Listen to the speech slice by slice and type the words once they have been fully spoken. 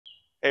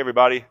Hey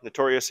everybody,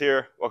 Notorious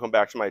here. Welcome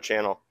back to my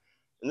channel.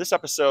 In this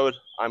episode,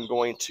 I'm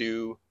going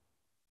to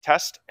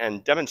test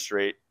and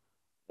demonstrate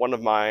one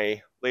of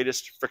my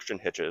latest friction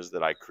hitches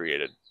that I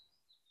created.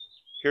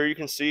 Here you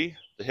can see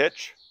the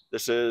hitch.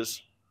 This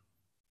is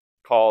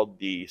called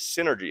the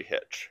Synergy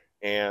hitch,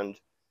 and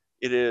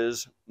it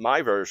is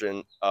my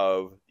version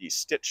of the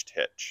Sticht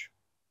hitch.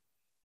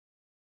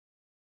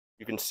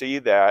 You can see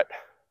that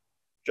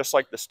just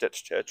like the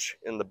Sticht hitch,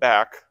 in the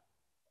back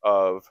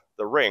of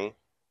the ring,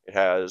 it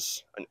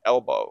has an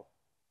elbow,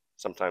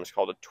 sometimes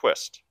called a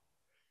twist.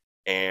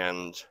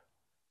 And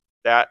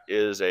that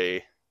is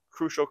a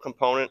crucial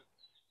component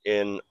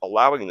in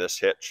allowing this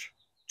hitch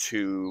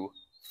to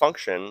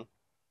function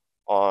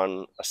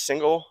on a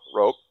single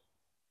rope,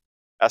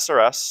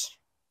 SRS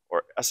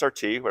or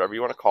SRT, whatever you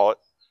want to call it,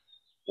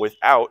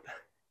 without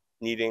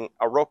needing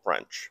a rope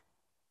wrench.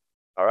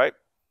 All right?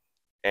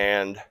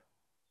 And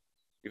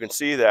you can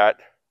see that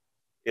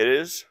it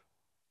is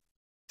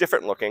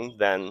different looking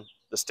than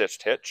the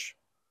stitched hitch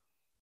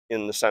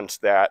in the sense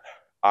that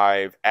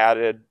I've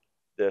added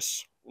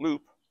this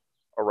loop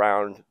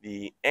around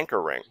the anchor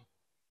ring,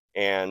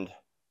 and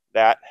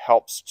that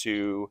helps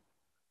to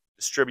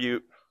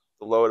distribute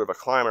the load of a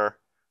climber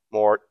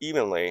more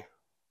evenly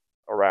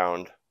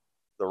around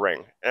the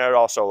ring, and it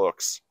also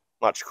looks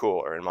much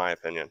cooler in my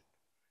opinion.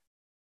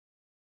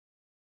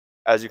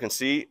 As you can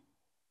see,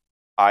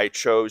 I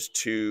chose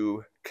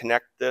to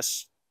connect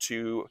this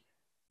to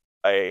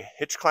a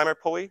hitch climber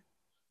pulley.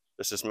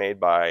 This is made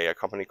by a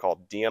company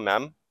called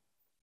DMM.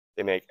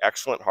 They make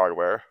excellent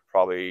hardware,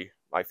 probably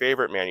my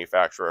favorite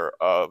manufacturer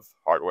of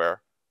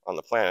hardware on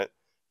the planet.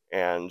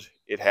 And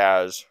it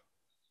has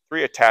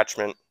 3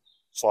 attachment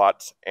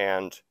slots.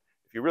 And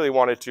if you really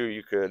wanted to,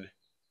 you could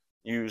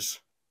use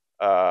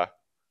one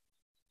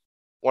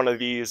of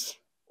these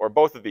or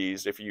both of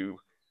these if you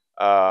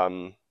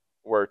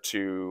were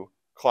to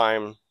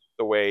climb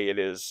the way it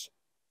is,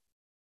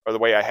 or the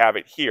way I have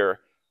it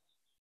here.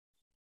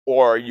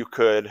 Or you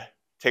could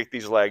take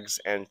these legs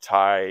and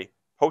tie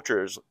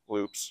poacher's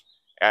loops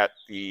at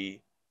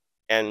the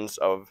ends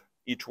of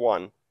each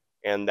one,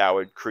 and that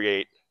would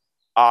create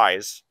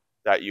eyes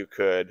that you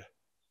could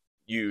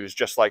use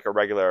just like a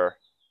regular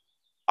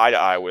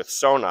eye-to-eye with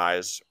sewn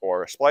eyes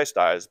or spliced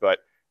eyes, but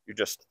you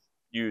just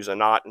use a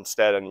knot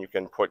instead, and you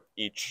can put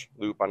each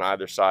loop on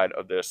either side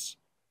of this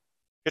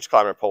hitch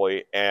climber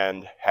pulley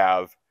and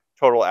have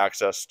total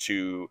access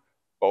to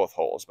both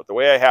holes. But the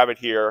way I have it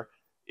here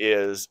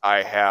is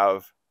I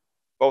have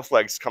both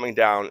legs coming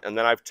down, and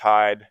then I've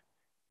tied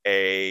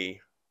a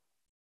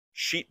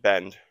sheet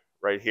bend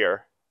right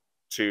here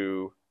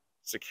to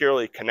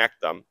securely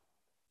connect them.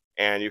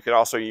 And you can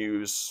also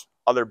use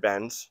other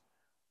bends,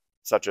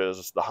 such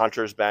as the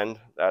hunter's bend.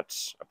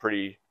 That's a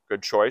pretty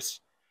good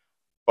choice.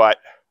 But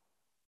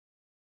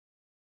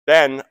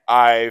then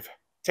I've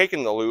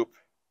taken the loop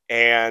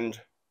and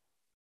I've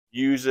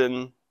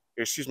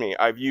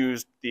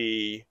used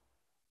the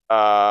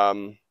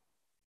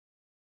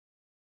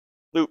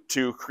loop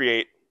to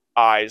create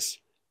eyes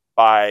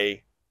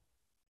by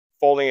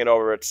folding it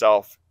over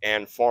itself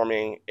and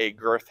forming a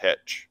girth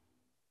hitch.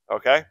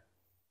 Okay?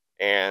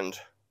 And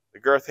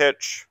the girth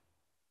hitch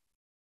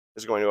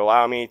is going to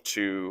allow me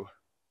to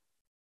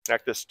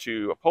connect this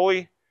to a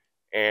pulley,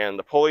 and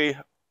the pulley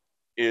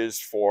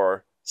is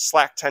for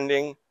slack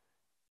tending,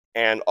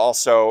 and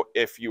also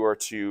if you were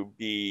to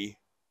be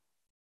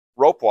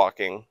rope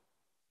walking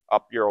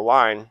up your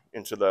line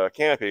into the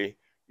canopy,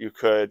 you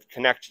could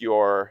connect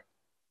your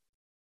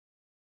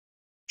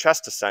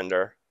chest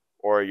ascender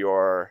or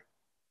your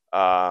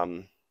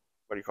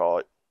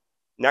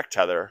neck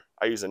tether.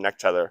 I use a neck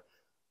tether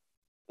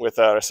with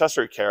an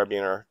accessory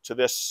carabiner to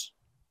this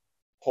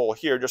hole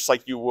here, just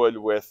like you would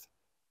with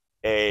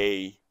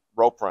a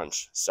rope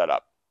wrench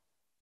setup.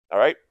 All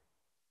right,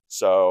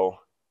 so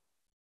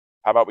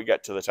how about we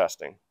get to the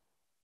testing?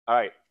 All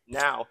right,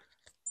 now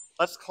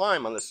let's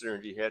climb on the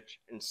Synergy hitch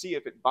and see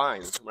if it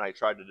binds when I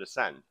try to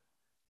descend.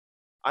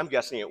 I'm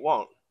guessing it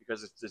won't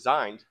because it's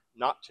designed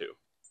not to.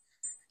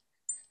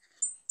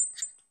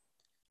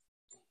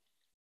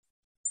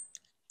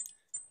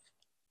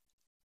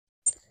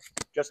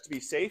 Just to be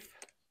safe,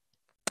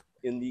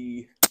 in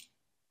the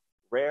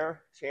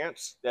rare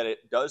chance that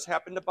it does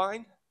happen to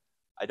bind,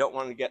 I don't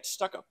want to get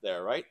stuck up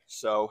there, right?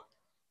 So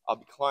I'll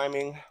be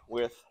climbing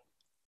with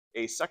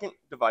a second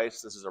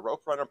device. This is a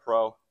Rope Runner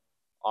Pro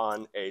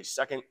on a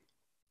second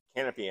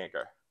canopy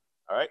anchor.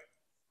 All right,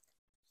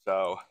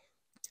 so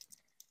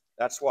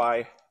that's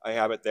why I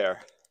have it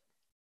there.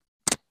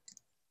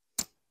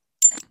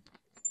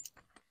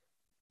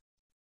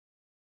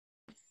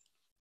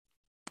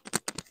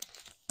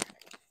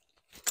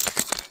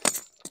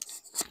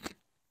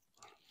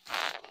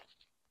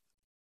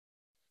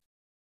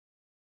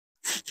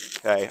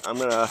 Okay, I'm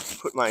gonna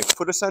put my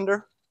foot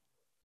ascender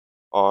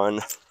on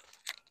the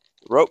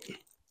rope.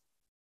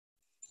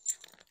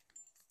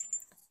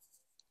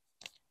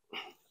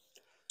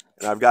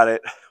 And I've got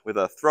it with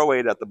a throw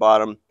weight at the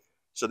bottom,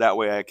 so that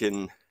way I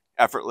can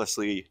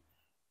effortlessly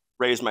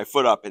raise my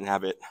foot up and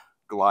have it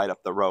glide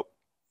up the rope.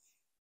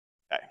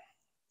 Okay,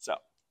 so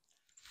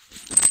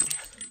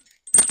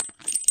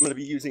I'm going to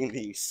be using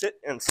the sit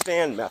and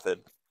stand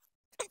method.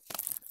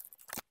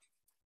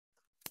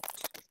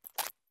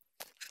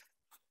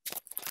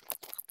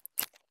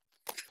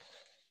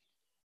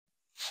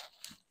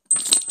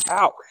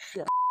 Ow,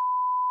 shit.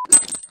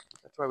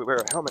 That's why we wear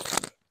a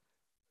helmet.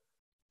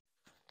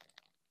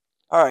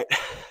 All right.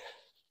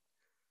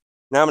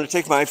 Now I'm going to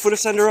take my foot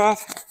ascender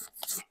off.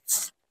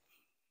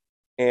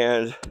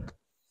 And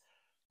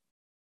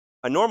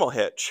a normal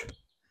hitch,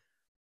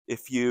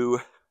 if you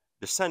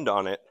descend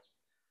on it,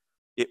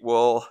 it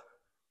will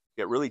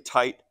get really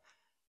tight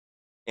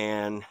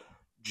and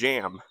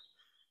jam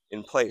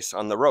in place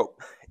on the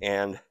rope.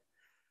 And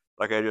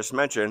like I just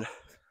mentioned a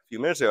few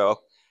minutes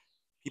ago,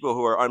 people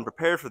who are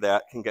unprepared for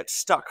that can get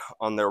stuck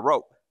on their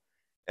rope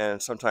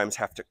and sometimes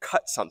have to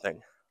cut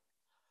something.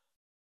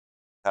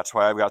 That's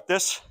why I've got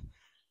this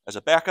as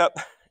a backup,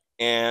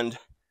 and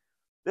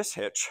this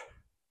hitch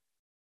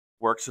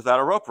works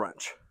without a rope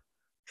wrench.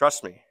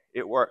 Trust me,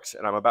 it works,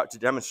 and I'm about to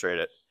demonstrate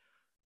it.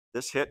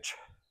 This hitch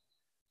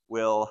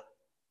will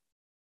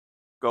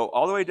go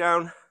all the way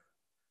down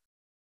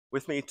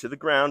with me to the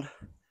ground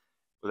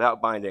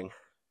without binding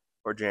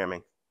or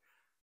jamming.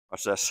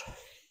 Watch this.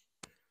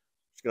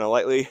 Just gonna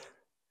lightly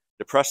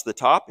depress the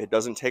top. It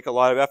doesn't take a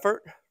lot of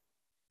effort.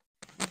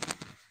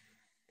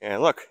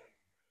 And look,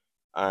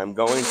 I'm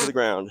going to the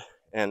ground.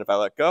 And if I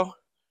let go,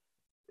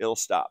 it'll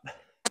stop.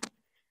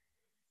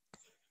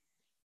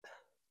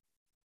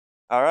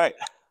 All right.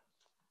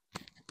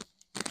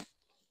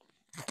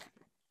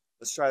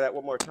 Let's try that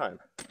one more time.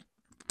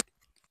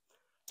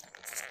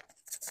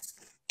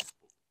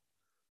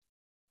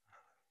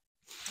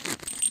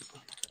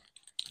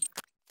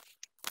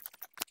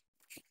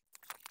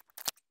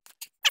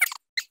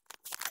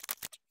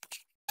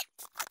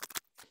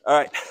 All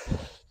right.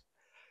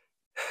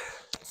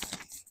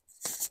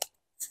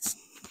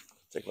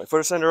 Take my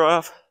foot ascender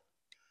off.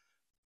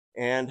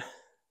 And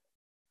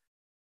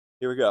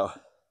here we go.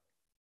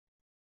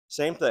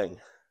 Same thing.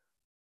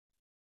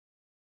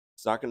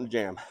 It's not going to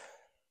jam.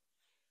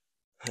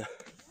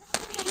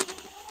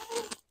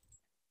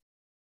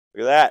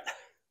 Look at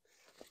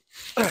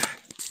that.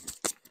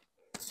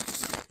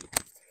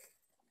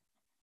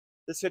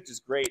 This hitch is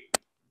great.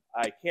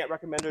 I can't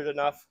recommend it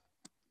enough.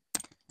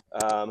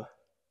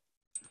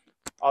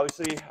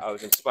 Obviously, I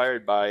was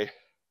inspired by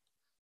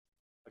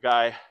a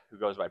guy who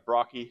goes by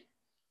Brocky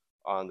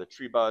on the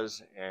Tree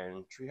Buzz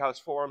and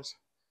Treehouse forums.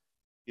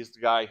 He's the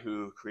guy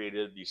who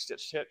created the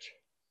Sticht hitch.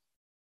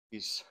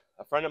 He's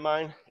a friend of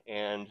mine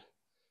and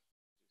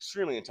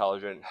extremely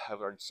intelligent.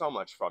 I've learned so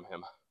much from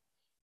him.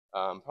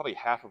 Probably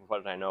half of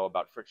what I know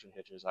about friction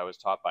hitches I was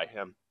taught by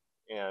him.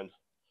 And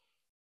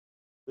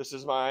this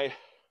is my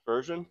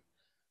version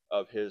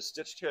of his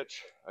Sticht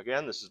hitch.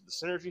 Again, this is the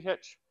Synergy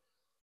hitch.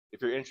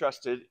 If you're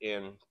interested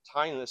in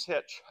tying this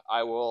hitch,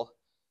 I will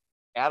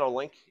add a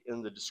link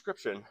in the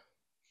description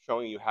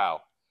showing you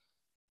how,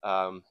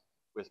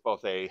 with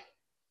both a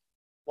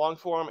long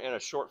form and a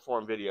short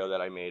form video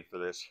that I made for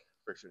this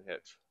friction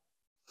hitch.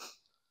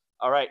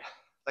 All right,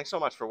 thanks so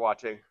much for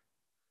watching.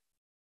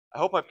 I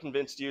hope I've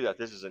convinced you that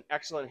this is an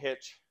excellent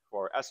hitch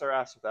for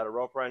SRS without a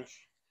rope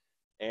wrench.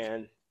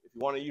 And if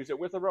you want to use it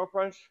with a rope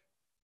wrench,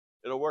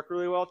 it'll work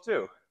really well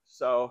too.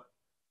 So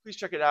please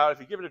check it out. If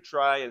you give it a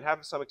try and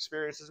have some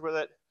experiences with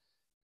it,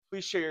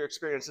 please share your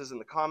experiences in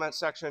the comments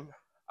section.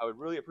 I would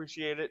really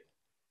appreciate it.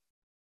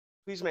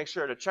 Please make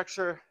sure to check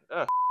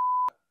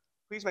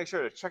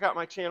out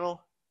my channel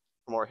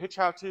for more hitch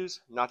how-tos,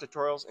 knot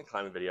tutorials, and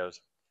climbing videos.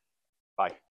 Bye.